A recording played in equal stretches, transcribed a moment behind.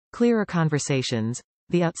Clearer conversations.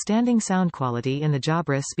 The outstanding sound quality in the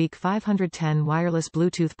Jabra Speak 510 wireless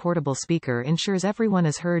Bluetooth portable speaker ensures everyone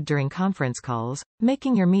is heard during conference calls,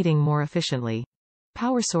 making your meeting more efficiently.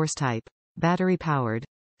 Power source type. Battery powered.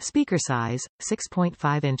 Speaker size,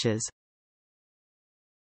 6.5 inches.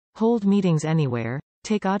 Hold meetings anywhere.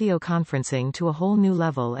 Take audio conferencing to a whole new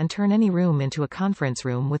level and turn any room into a conference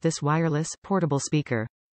room with this wireless, portable speaker.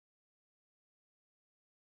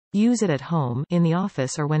 Use it at home, in the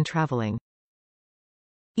office or when traveling.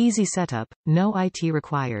 Easy setup, no IT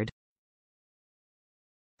required.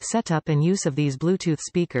 Setup and use of these Bluetooth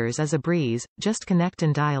speakers is a breeze, just connect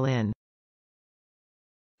and dial in.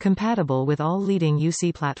 Compatible with all leading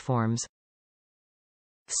UC platforms.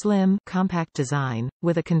 Slim, compact design.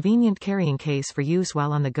 With a convenient carrying case for use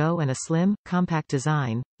while on the go and a slim, compact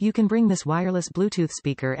design, you can bring this wireless Bluetooth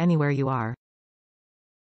speaker anywhere you are.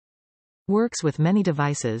 Works with many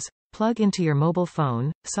devices. Plug into your mobile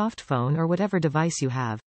phone, Softphone or whatever device you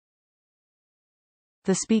have.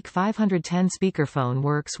 The Speak 510 speakerphone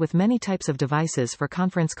works with many types of devices for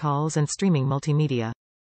conference calls and streaming multimedia.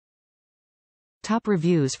 Top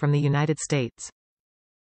reviews from the United States.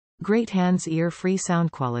 Great hands-ear-free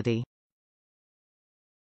sound quality.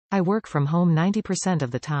 I work from home 90%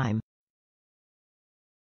 of the time.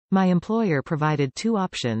 My employer provided two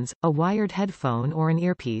options, a wired headphone or an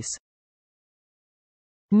earpiece.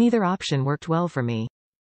 Neither option worked well for me.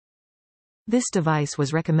 This device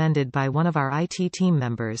was recommended by one of our IT team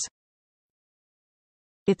members.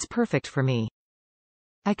 It's perfect for me.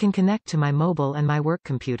 I can connect to my mobile and my work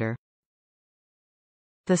computer.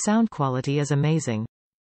 The sound quality is amazing.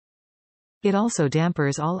 It also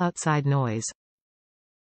dampers all outside noise.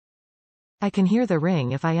 I can hear the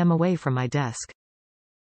ring if I am away from my desk.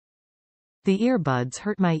 The earbuds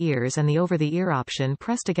hurt my ears and the over-the-ear option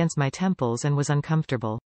pressed against my temples and was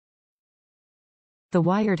uncomfortable. The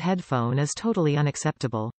wired headphone is totally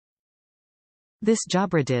unacceptable. This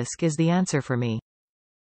Jabra disc is the answer for me.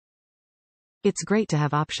 It's great to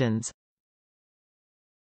have options.